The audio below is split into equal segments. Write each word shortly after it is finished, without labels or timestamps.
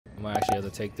I might actually have to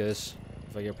take this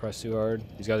if I get pressed too hard.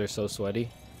 These guys are so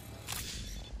sweaty.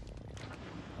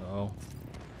 Uh-oh.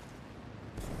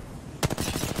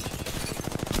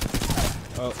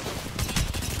 Oh.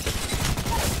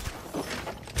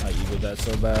 I eagled that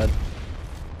so bad.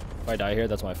 If I die here,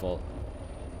 that's my fault.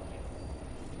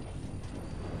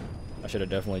 I should have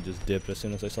definitely just dipped as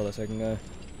soon as I saw that second guy.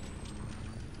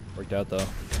 Worked out though.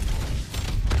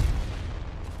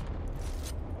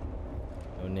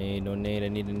 No nade, no nade. I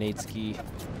need a nade ski.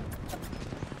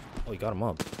 Oh, he got him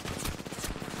up.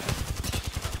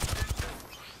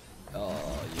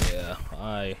 Oh, yeah.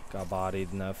 I got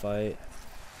bodied in that fight.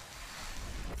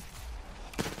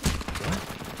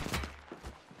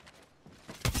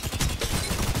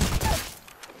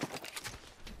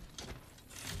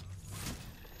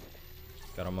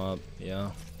 Got him up, yeah.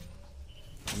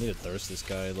 I need to thirst this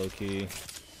guy, low-key.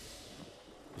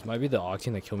 This might be the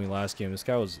Octane that killed me last game. This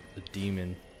guy was a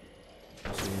demon.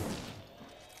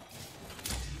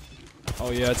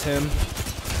 Oh yeah, it's him.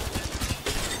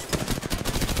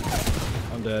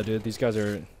 I'm dead, dude. These guys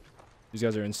are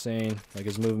insane. Like,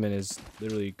 his movement is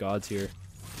literally God tier.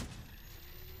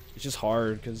 It's just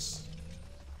hard because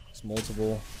it's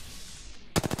multiple.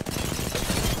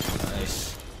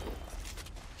 Nice.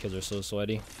 Kills are so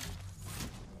sweaty.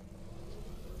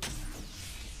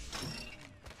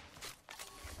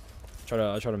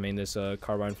 I try to main this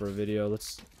carbine for a video.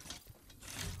 Let's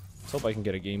hope I can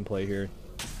get a gameplay here.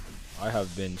 I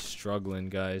have been struggling,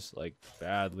 guys, like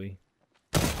badly.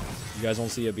 You guys don't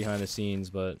see it behind the scenes,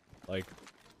 but like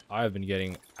I have been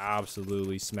getting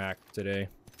absolutely smacked today.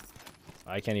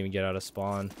 I can't even get out of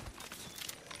spawn.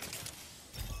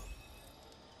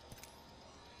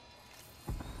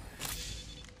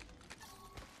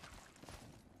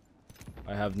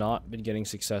 I have not been getting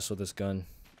success with this gun.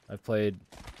 I've played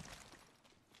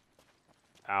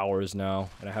hours now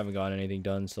and I haven't gotten anything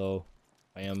done, so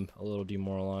I am a little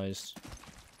demoralized.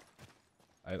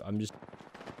 I'm just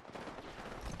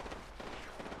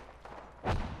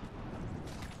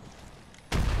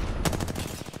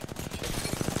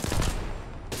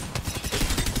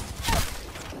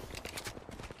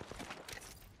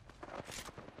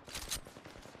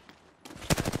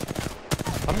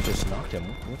I just knocked him.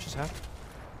 What just happened?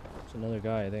 It's another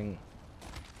guy. I think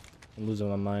I'm losing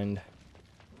my mind.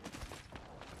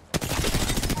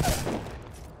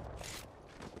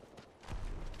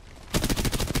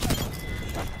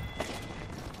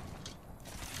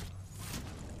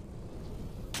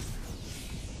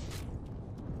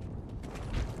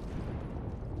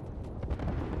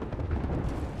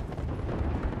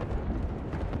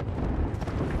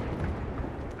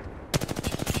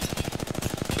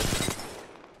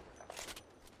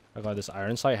 This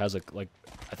iron sight has like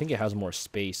I think it has more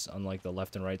space on like the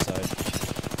left and right side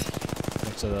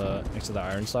next to the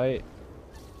iron sight.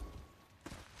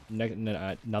 Not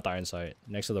the iron sight.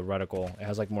 Next to the reticle, it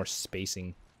has like more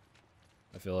spacing.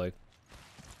 I feel like.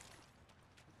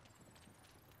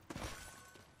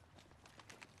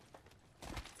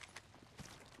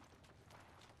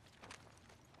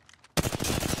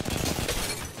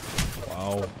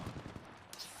 Wow.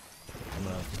 I'm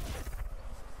gonna.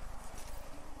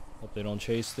 Hope they don't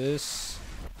chase this.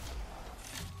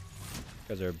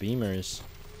 Because they're beamers.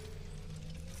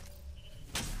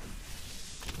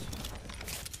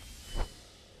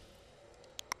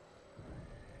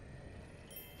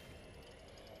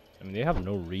 I mean, they have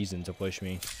no reason to push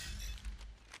me.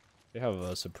 They have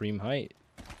a supreme height.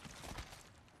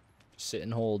 Just sit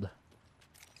and hold.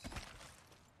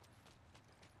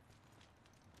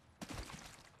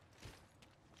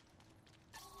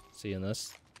 Seeing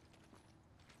this?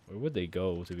 Where would they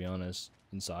go, to be honest?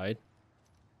 Inside?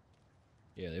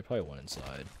 Yeah, they probably went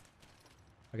inside.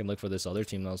 I can look for this other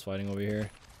team that was fighting over here.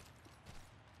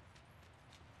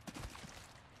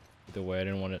 Either way, I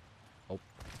didn't want it. Oh, is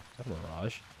that a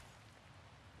Mirage?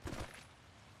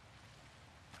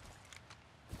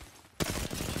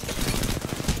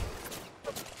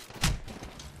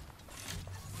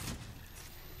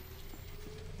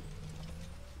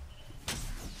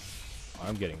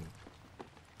 I'm getting...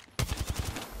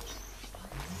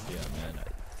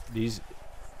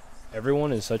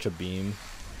 Everyone is such a beam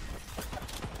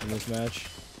in this match.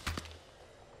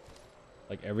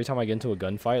 Like every time I get into a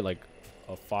gunfight, like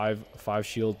a five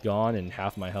shield gone and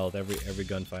half my health every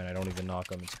gunfight. I don't even knock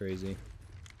them. It's crazy.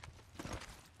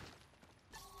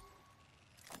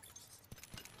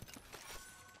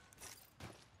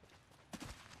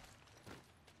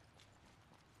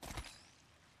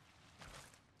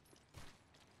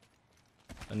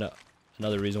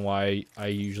 Another reason why I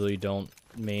usually don't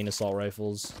main assault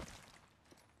rifles.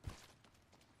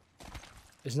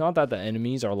 It's not that the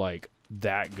enemies are like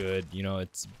that good, you know.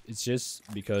 It's just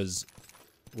because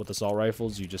with assault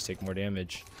rifles you just take more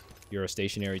damage. You're a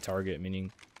stationary target,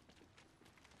 meaning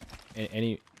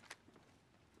any.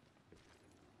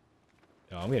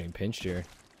 Oh, I'm getting pinched here.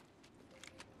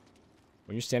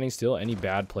 When you're standing still, any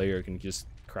bad player can just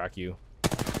crack you.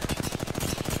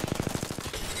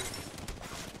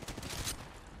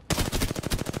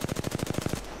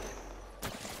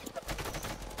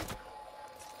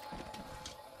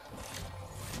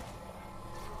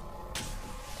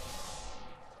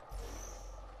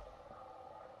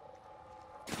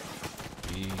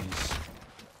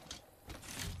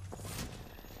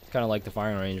 Kind of like the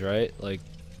firing range, right? Like,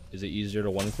 is it easier to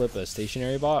one clip a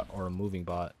stationary bot or a moving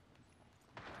bot?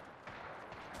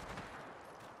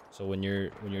 So when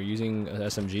you're using an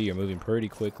SMG, you're moving pretty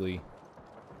quickly.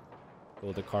 But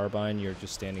with a carbine, you're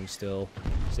just standing still,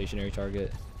 stationary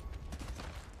target.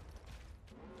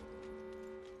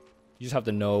 You just have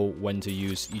to know when to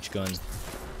use each gun,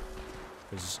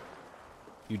 because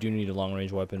you do need a long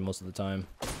range weapon most of the time.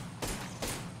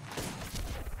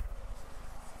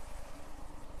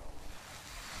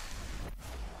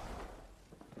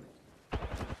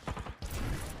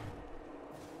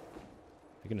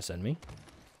 Gonna send me?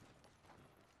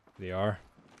 They are.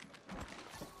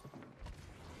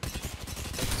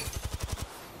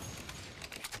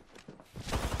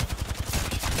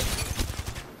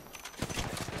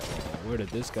 Oh, where did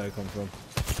this guy come from?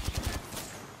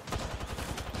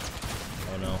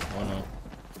 Oh no, oh no.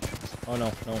 Oh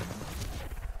no, no.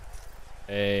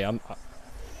 Hey, I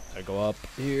go up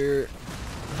here.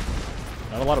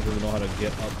 Not a lot of people know how to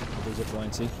get up with the zip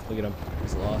line. See? Look at him.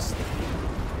 He's lost.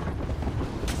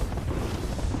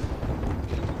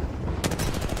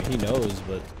 He knows,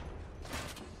 but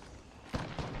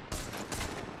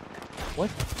what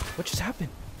just happened?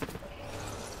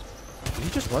 Did he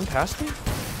just run past me?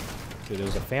 Dude, it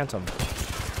was a phantom.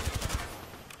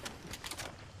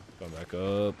 Going back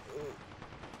up.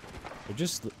 We're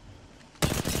just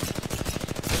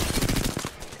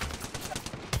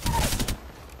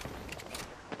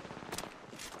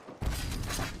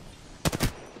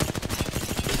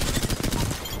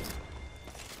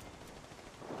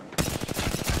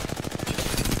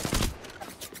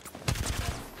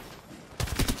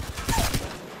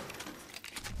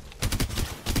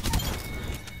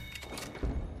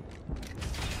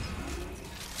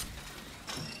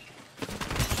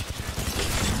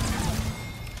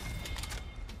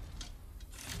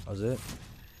that was it.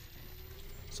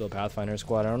 So Pathfinder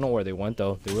squad. I don't know where they went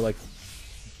though. They were like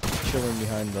chilling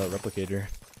behind the replicator.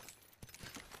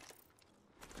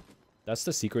 That's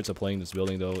the secrets of playing this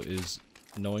building though, is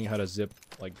knowing how to zip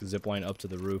line up to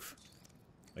the roof.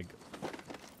 Like,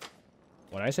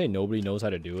 when I say nobody knows how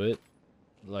to do it,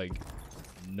 like,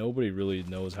 nobody really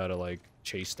knows how to like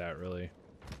chase that really.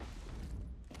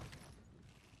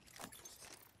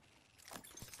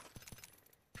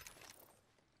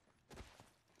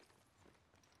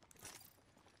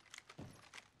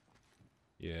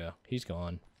 Yeah, he's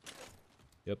gone.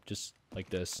 Yep, just like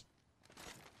this.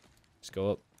 Just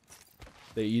go up.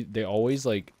 They always,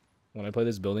 like, when I play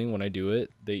this building, when I do it,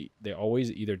 they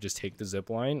always either just take the zip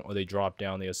line or they drop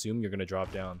down. They assume you're gonna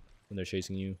drop down when they're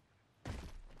chasing you.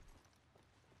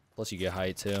 Plus you get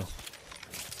height too. Is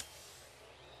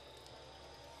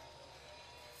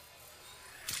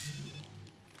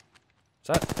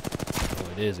that?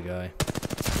 Oh, it is a guy.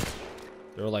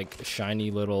 They're like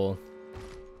shiny little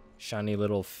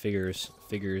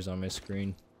figures on my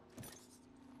screen.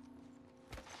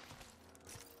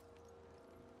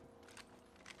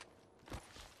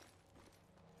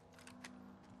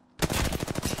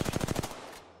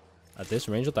 At this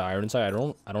range with the iron sight, I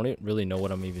don't really know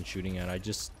what I'm even shooting at. I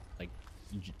just like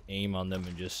aim on them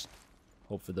and just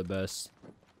hope for the best.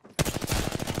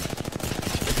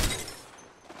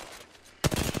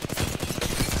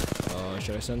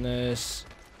 Should I send this?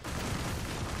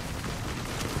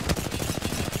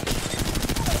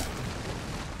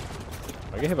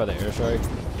 If I get hit by the airstrike,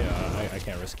 yeah, I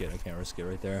can't risk it. I can't risk it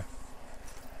right there.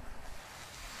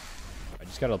 I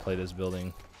just gotta play this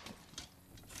building.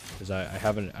 Because I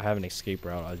have an escape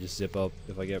route. I'll just zip up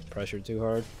if I get pressured too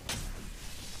hard.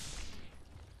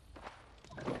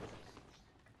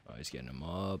 Oh, he's getting him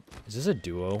up. Is this a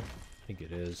duo? I think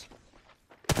it is.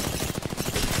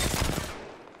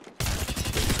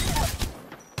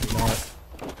 Not.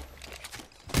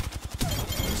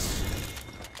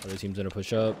 Other team's gonna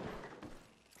push up.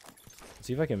 Let's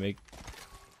see if I can make.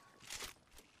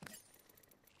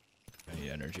 I need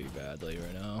energy badly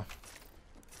right now.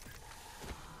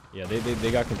 Yeah,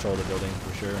 they got control of the building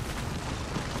for sure. I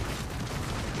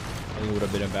think it would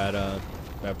have been a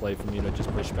bad play for me to just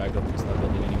push back up against that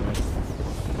building anyway.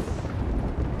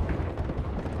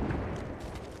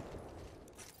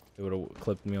 It would have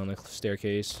clipped me on the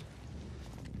staircase.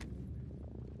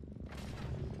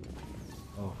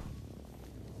 Oh.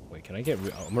 Wait, can I get...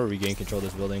 I'm gonna regain control of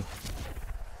this building.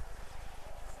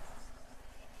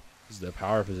 This is the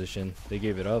power position. They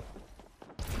gave it up.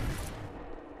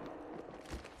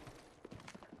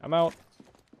 I'm out.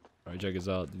 Alright, check this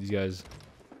out. These guys...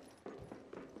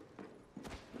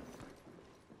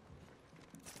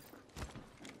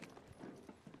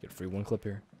 Get a free one clip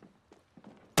here.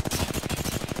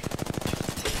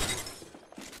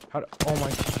 Oh my...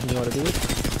 You know how to do it?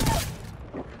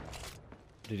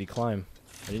 Did he climb?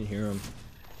 I didn't hear him.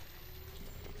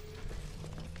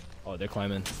 Oh, they're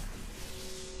climbing.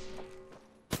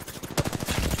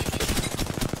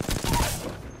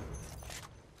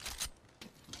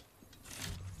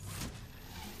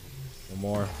 One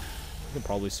more. I can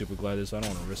probably super glide this, so I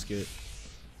don't want to risk it.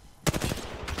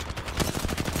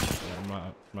 Yeah, I'm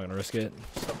not gonna risk it.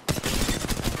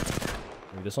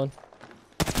 Maybe this one?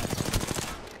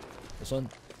 This one?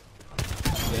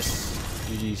 Yes.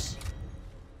 GG's.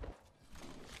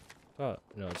 Oh,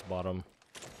 no, it's bottom.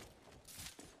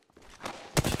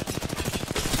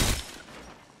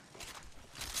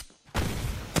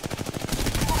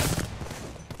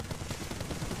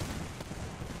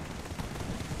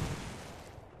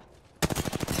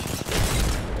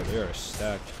 Oh, they are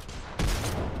stacked.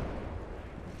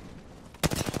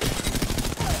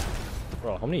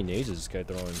 Bro, how many nades is this guy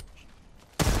throwing?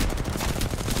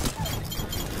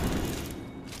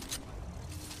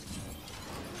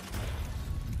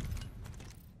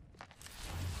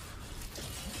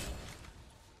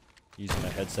 Using a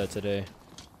headset today.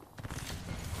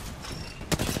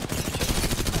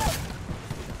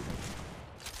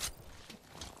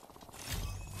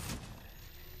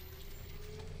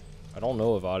 I don't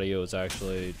know if audio is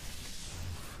actually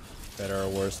better or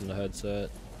worse than the headset.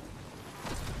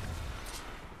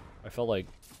 I felt like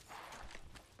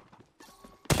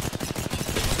I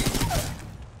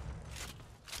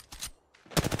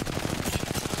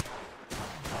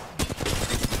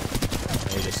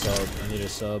need a sub. I need a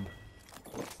sub.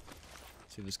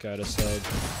 See this guy to sub.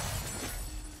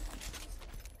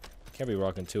 Can't be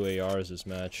rocking 2 ARs this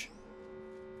match.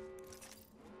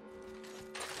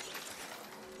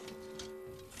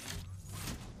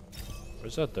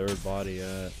 Where's that third body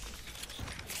at?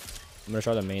 I'm gonna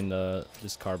try to main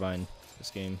this carbine this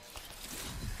game.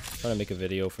 I'm trying to make a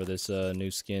video for this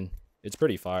new skin. It's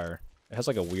pretty fire. It has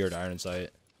like a weird iron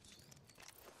sight.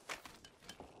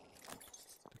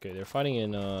 Okay, they're fighting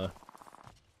in oh,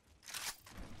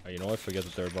 you know what? Forget the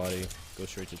third body. Go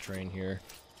straight to train here.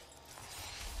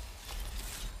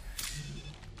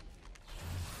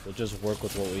 We'll just work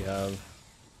with what we have.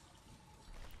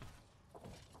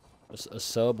 A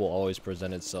sub will always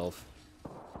present itself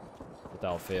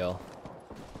without fail.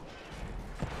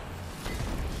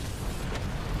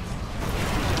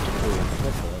 Ooh,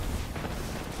 what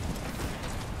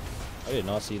the? I did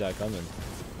not see that coming.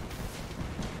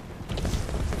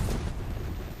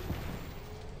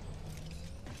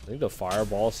 I think the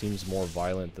fireball seems more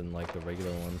violent than like the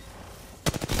regular one.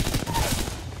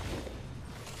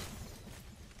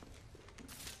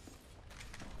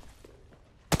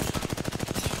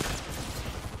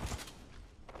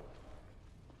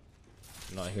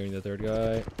 I'm not hearing the third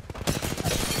guy.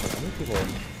 How many people?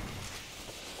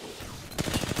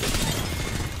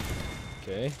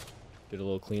 Okay, did a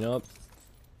little cleanup.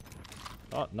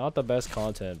 Not the best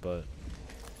content, but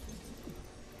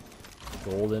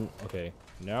golden. Okay.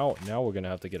 Now we're gonna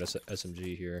have to get a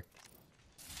SMG here.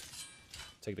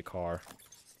 Take the car.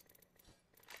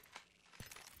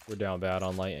 We're down bad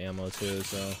on light ammo too,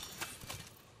 so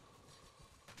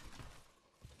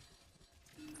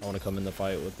I want to come in the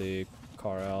fight with the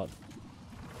car out.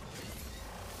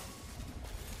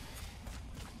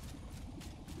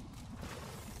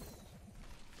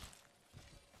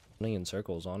 Running in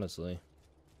circles, honestly. I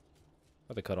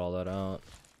have to cut all that out.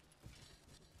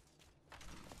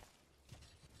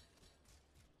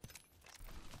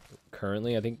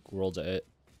 Currently, I think World's Edge.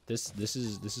 This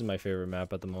is my favorite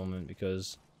map at the moment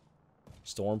because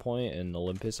Storm Point and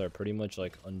Olympus are pretty much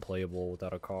like unplayable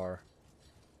without a car.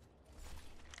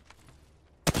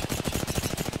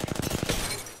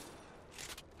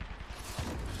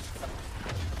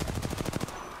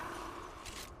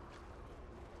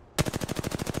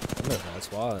 I'm in a bad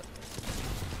spot.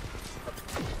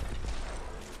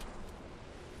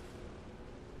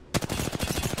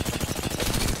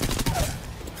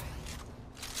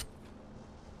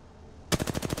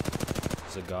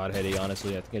 It's a god heady,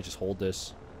 honestly. I think I just hold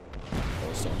this.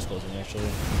 Oh, storm's closing actually.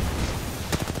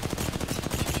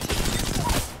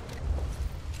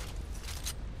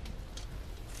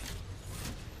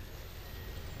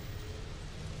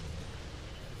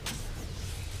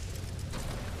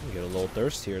 little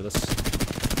thirst here. Let's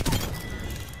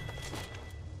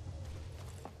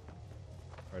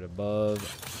right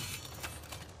above.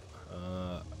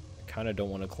 I kind of don't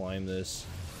want to climb this.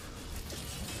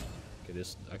 Okay,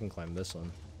 this I can climb this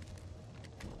one.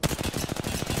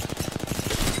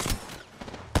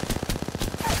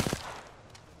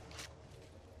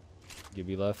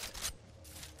 Gibby left.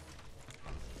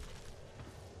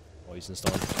 Oh, he's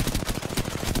installed.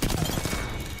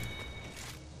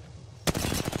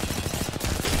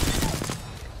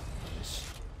 Nice.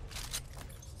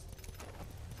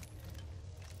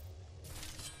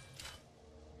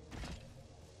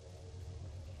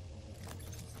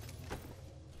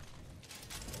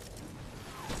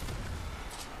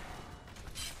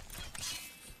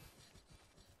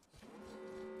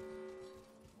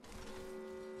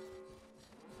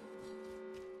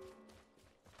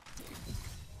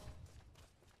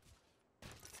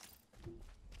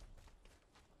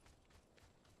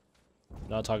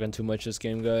 Not talking too much this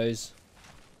game, guys.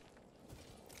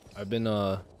 I've been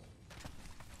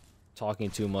talking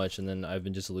too much, and then I've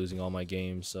been just losing all my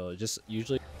games. So just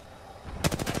usually.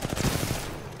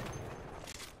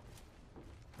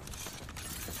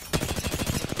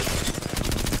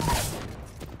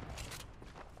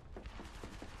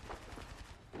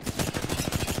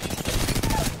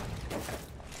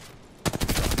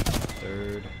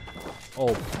 Third.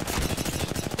 Oh,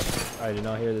 I did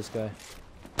not hear this guy.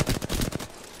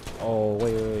 Oh,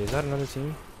 wait, is that another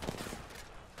team?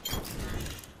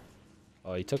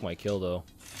 Oh, he took my kill, though.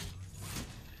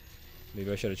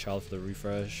 Maybe I should have child for the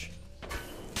refresh.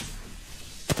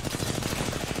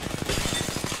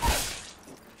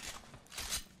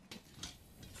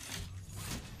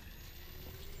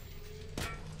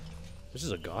 This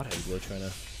is a godhead glitch right now.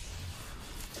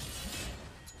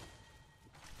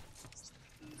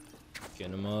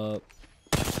 Getting him up.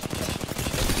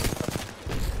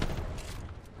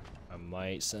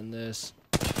 Might send this.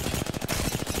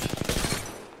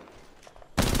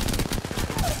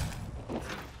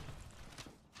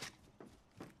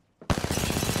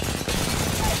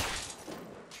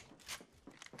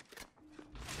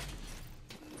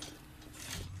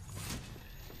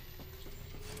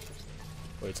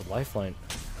 Wait, it's a lifeline.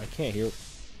 I can't hear.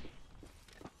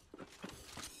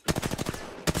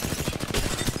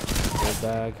 Gold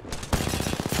bag.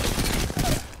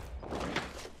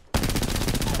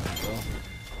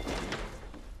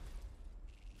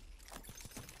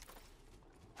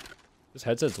 This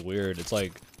headset's weird. It's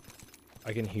like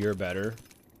I can hear better,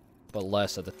 but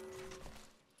less at the.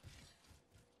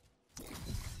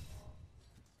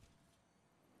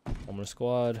 One more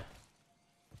squad.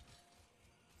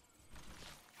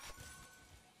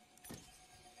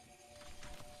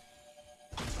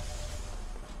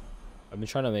 I've been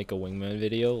trying to make a wingman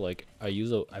video. Like I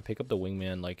pick up the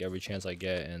wingman like every chance I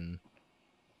get, and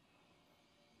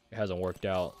it hasn't worked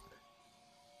out.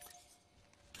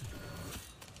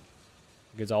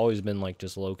 It's always been like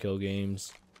just low kill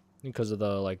games because of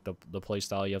the play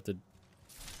style you have to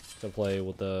play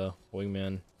with the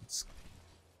wingman. It's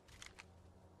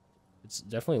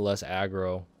definitely less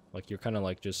aggro. Like you're kind of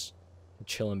like just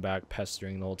chilling back,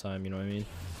 pestering the whole time. You know what I mean?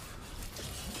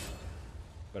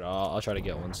 But I'll try to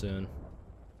get one soon.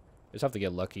 Just have to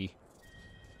get lucky.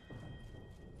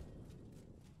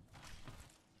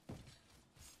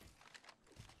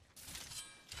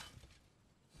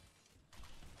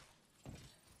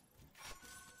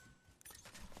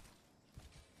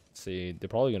 See, they're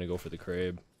probably gonna go for the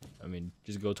crab. I mean,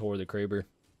 just go toward the craber.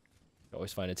 You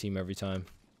always find a team every time.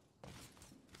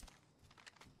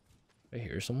 I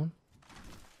hear someone.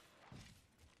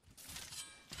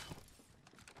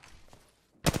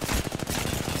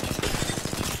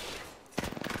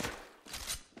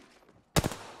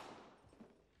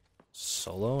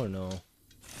 Solo or no?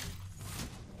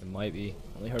 It might be.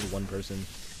 I only heard one person.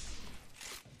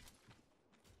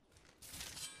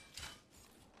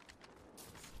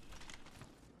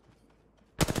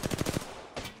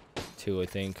 Two, I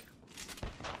think.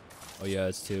 Oh yeah,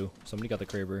 it's two. Somebody got the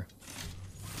Kraber.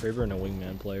 Kraber and a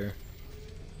wingman player.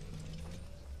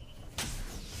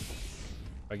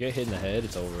 If I get hit in the head,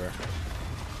 it's over.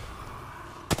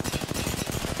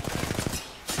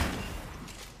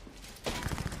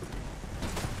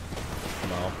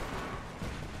 No.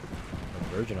 A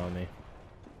virgin on me.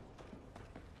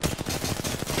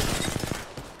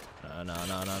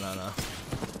 No.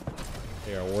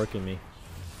 They are working me.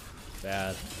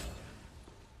 Bad.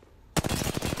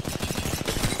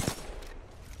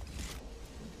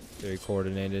 Very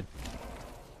coordinated.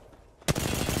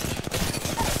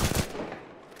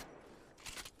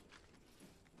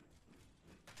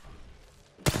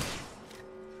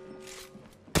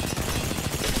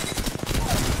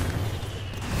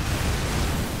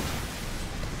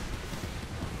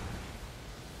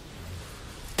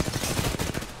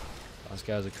 This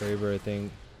guy's a Kraber, I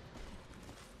think.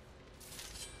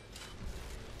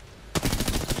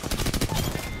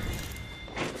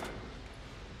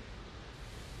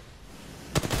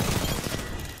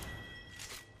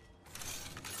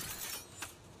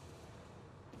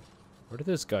 Where did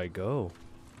this guy go?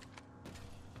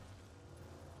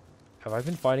 Have I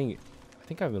been fighting? I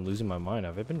think I've been losing my mind.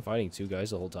 Have I been fighting two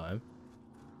guys the whole time?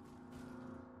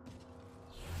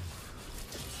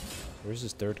 Where's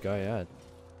this third guy at?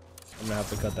 I'm gonna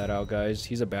have to cut that out, guys.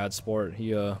 He's a bad sport.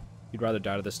 He'd rather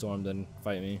die to the storm than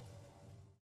fight me.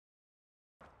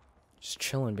 Just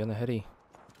chilling behind the heady.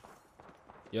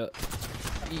 Yeah.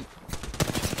 Eat.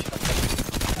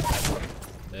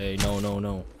 Hey, no.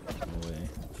 No way.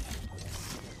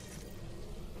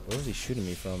 Where was he shooting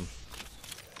me from?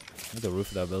 I think the roof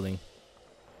of that building.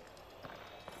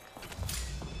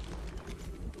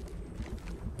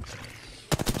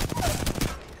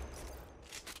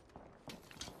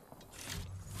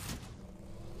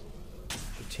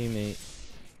 Your teammate.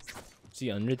 Is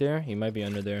he under there? He might be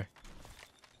under there.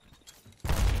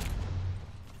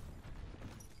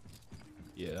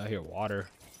 Yeah, I hear water.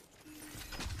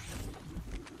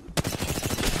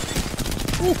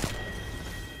 Ooh.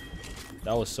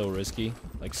 That was so risky.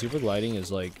 Like, super gliding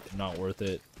is like not worth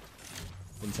it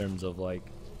in terms of like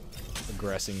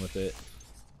aggressing with it.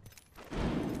 I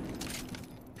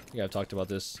think I've talked about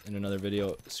this in another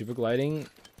video. Super gliding,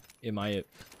 in my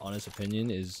honest opinion,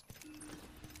 is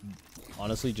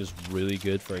honestly just really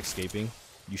good for escaping.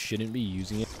 You shouldn't be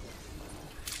using it.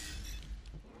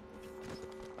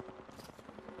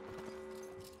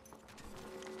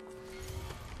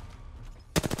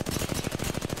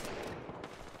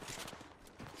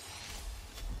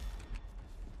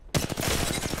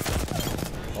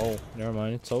 Oh, never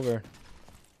mind. It's over.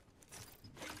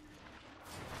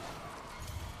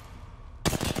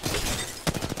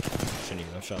 Shouldn't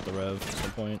even have shot the rev at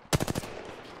some point.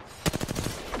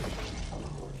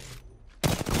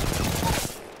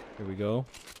 Here we go.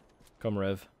 Come,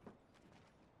 rev.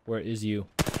 Where is you?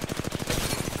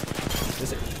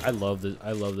 I love this.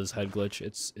 I love this head glitch.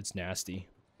 It's nasty.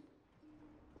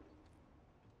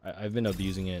 I've been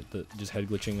abusing it. Just head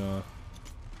glitching.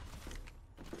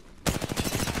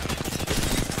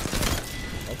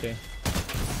 Okay.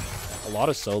 A lot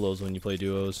of solos when you play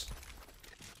duos.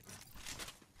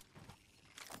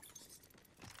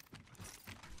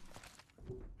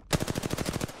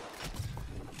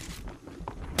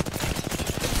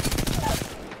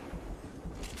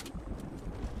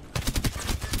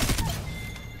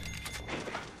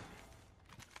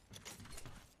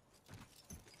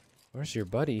 Where's your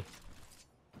buddy?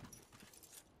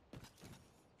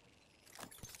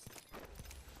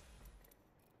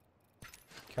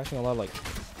 Catching a lot of like...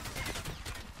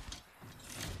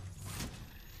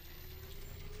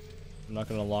 I'm not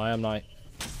gonna lie, I'm not...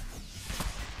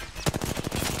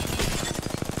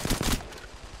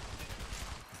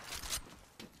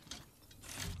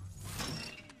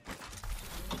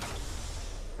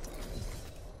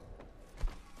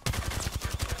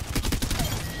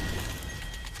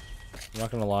 I'm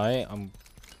not gonna lie,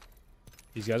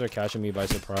 these guys are catching me by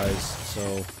surprise,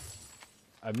 so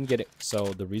I've been getting... So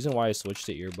the reason why I switched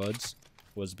to earbuds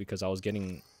was because I was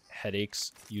getting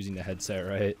headaches using the headset,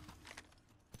 right?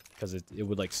 Because it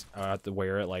would like, I have to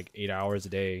wear it like 8 hours a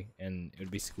day and it would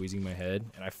be squeezing my head,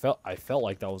 and I felt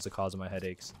like that was the cause of my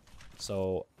headaches.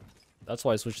 So that's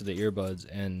why I switched to the earbuds,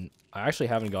 and I actually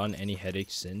haven't gotten any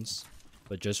headaches since,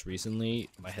 but just recently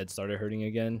my head started hurting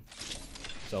again.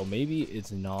 So maybe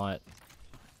it's not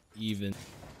even...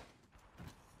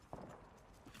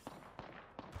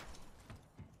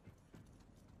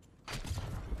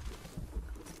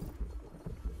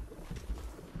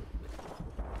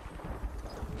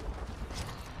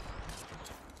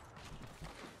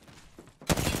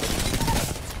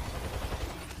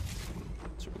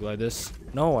 Like this.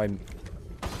 No, I'm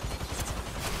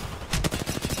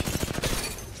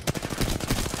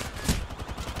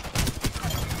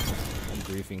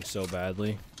griefing so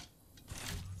badly.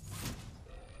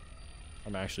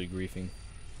 I'm actually griefing.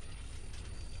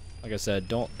 Like I said,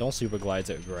 don't super glide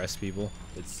to aggress people.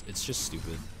 It's just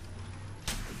stupid.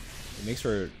 It makes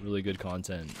for really good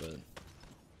content, but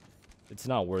it's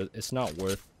not worth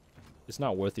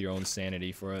your own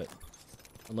sanity for it.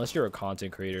 Unless you're a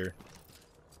content creator.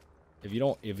 If you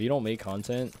don't make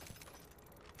content,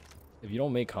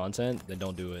 then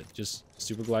don't do it. Just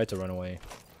super glide to run away.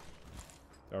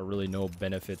 There are really no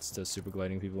benefits to super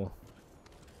gliding people.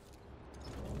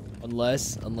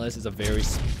 Unless it's a very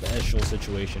special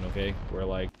situation, okay? Where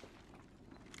like...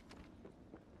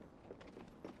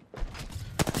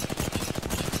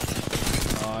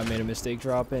 I made a mistake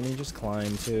dropping. He just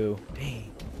climbed too.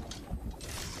 Dang.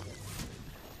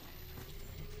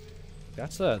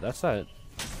 That's that.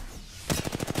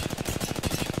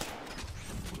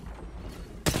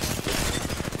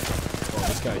 Oh,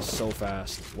 this guy is so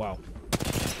fast. Wow.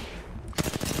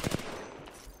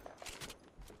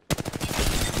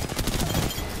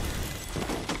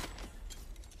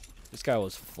 This guy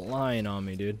was flying on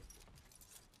me, dude.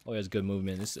 Oh, he has good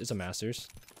movement. It's a Masters.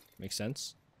 Makes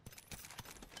sense.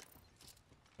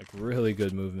 Like, really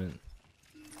good movement.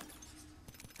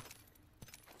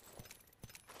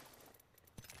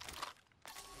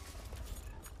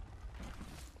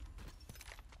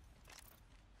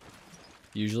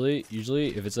 Usually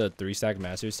if it's a 3-stack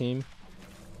Masters team,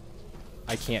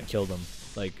 I can't kill them.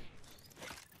 Like,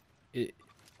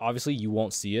 obviously you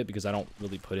won't see it because I don't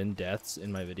really put in deaths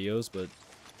in my videos, but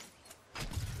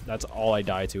that's all I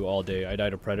die to all day. I die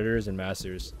to Predators and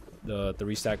Masters. The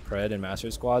 3-stack Pred and Master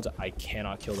squads, I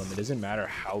cannot kill them. It doesn't matter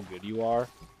how good you are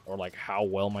or like how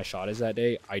well my shot is that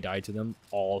day. I die to them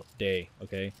all day,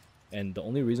 okay? And the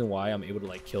only reason why I'm able to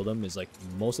like kill them is like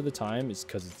most of the time is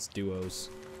because it's duos.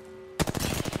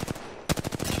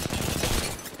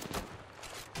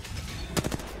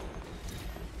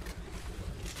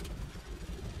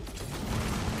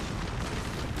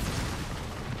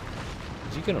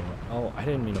 Is he gonna run? Oh, I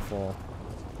didn't mean to fall.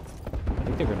 I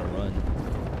think they're gonna run.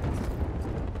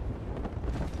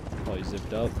 Probably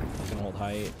zipped up. Can hold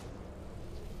height.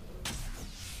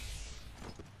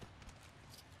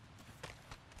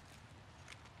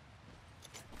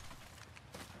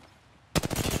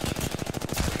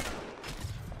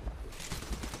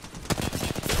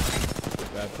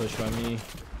 Bad push by me.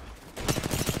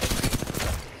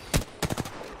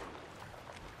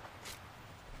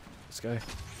 This guy.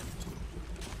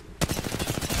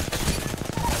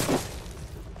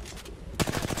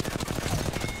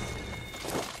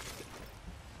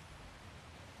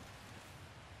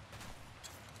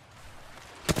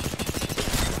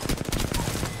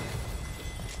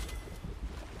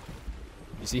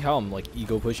 You see how I'm like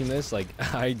ego pushing this? Like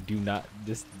I do not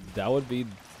that would be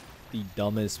the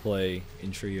dumbest play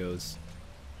in trios.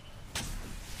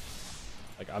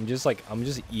 Like I'm just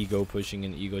ego pushing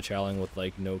and ego challenging with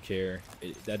like no care.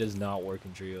 That does not work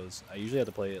in trios. I usually have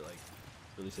to play it like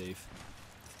really safe.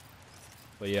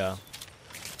 But yeah.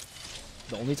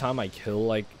 The only time I kill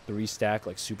like 3-stack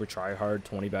like super try hard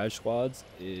 20 badge squads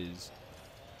is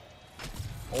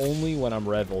only when I'm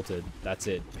red volted. That's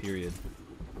it, period.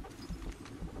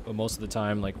 But most of the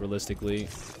time, like realistically,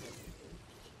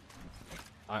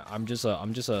 I'm just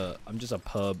a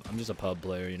pub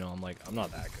player, you know. I'm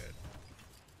not that good.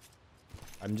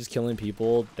 I'm just killing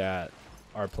people that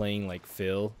are playing like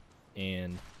Phil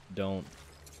and that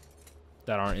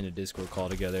aren't in a Discord call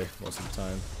together most of the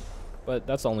time. But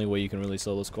that's the only way you can really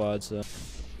solo squads. So.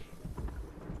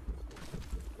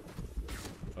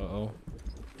 Uh-oh.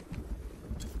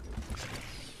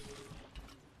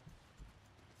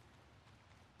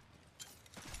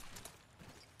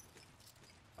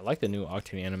 I like the new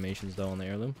Octane animations though on the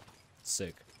heirloom.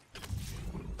 Sick.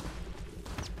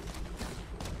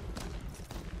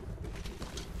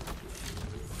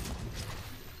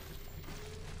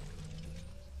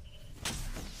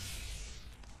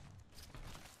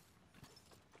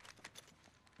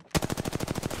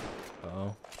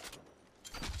 Uh-oh.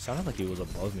 Sounded like he was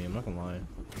above me, I'm not gonna lie.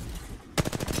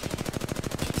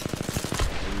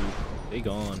 Dude, they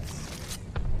gone.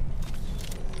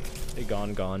 They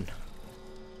gone.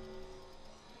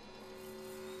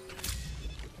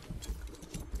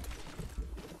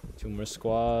 2 more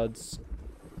squads.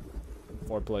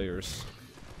 4 players,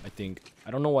 I think. I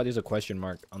don't know why there's a question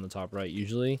mark on the top right.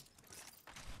 Usually,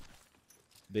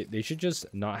 they should just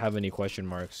not have any question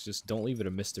marks. Just don't leave it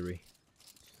a mystery.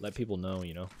 Let people know,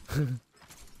 you know.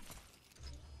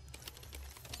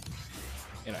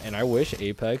 and I wish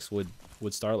Apex would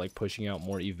start like pushing out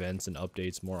more events and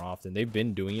updates more often. They've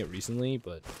been doing it recently,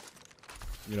 but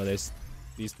you know, this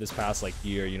past like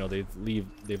year, you know,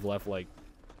 they've left like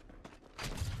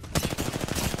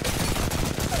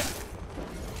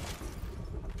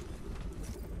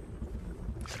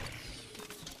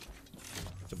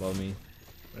above me,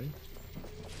 right?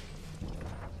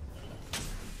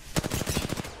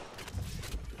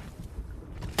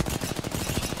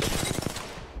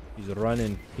 He's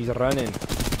running.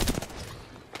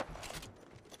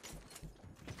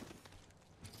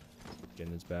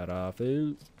 Getting his bat off.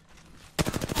 Ooh.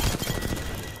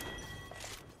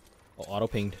 Oh, auto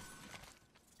pinged.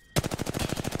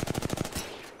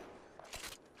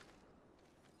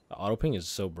 The auto ping is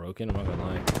so broken, I'm not gonna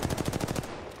lie.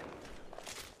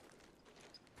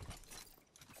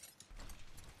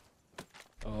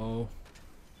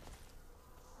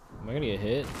 I gonna get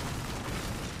hit?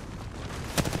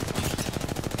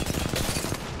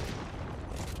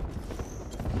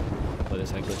 Play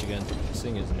this head glitch again. This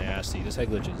thing is nasty. This head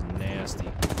glitch is nasty.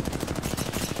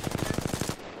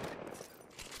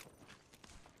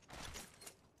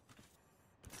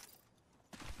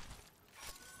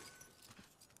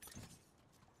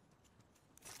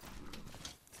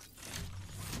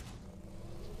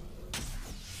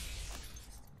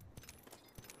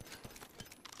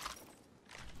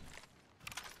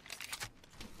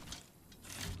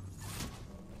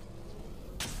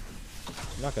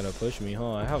 You're not gonna push me,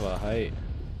 huh? I have a height.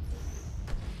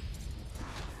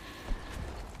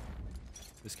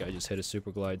 This guy just hit a super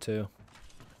glide too.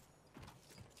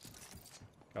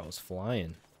 I was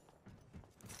flying.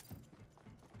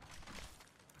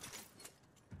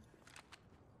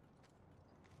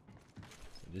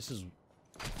 This is...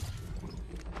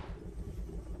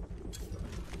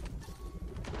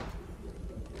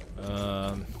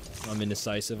 I'm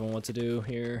indecisive on what to do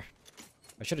here.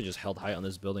 I should have just held height on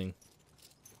this building.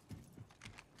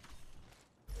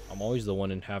 I'm always the one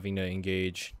in having to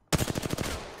engage.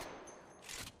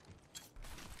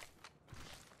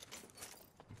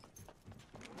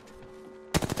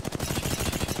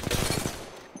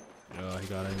 Oh, he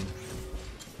got him.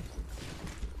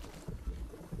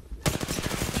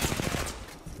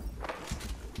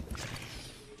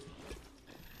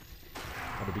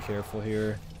 Gotta be careful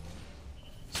here.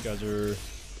 These guys are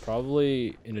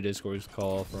probably in a Discord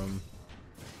call from...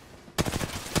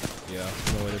 Yeah,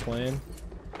 no way they're playing.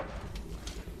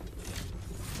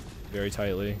 Very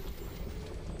tightly.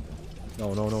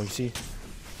 No, no, no, you see?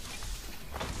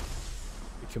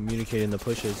 They're communicating the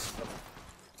pushes.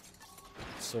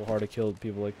 It's so hard to kill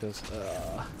people like this.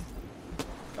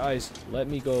 Guys, let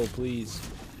me go, please.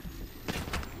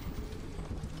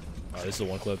 Oh, this is the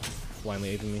one clip.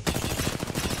 Blindly aping me.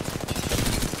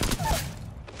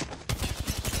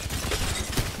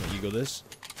 I'm gonna ego this.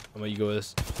 I'm gonna ego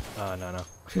this. Ah, no, no.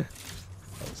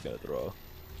 I was gonna throw.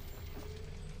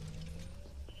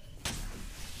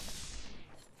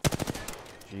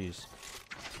 Jeez.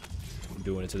 I'm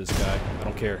doing it to this guy. I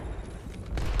don't care.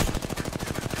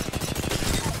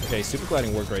 Okay, super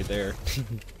gliding worked right there.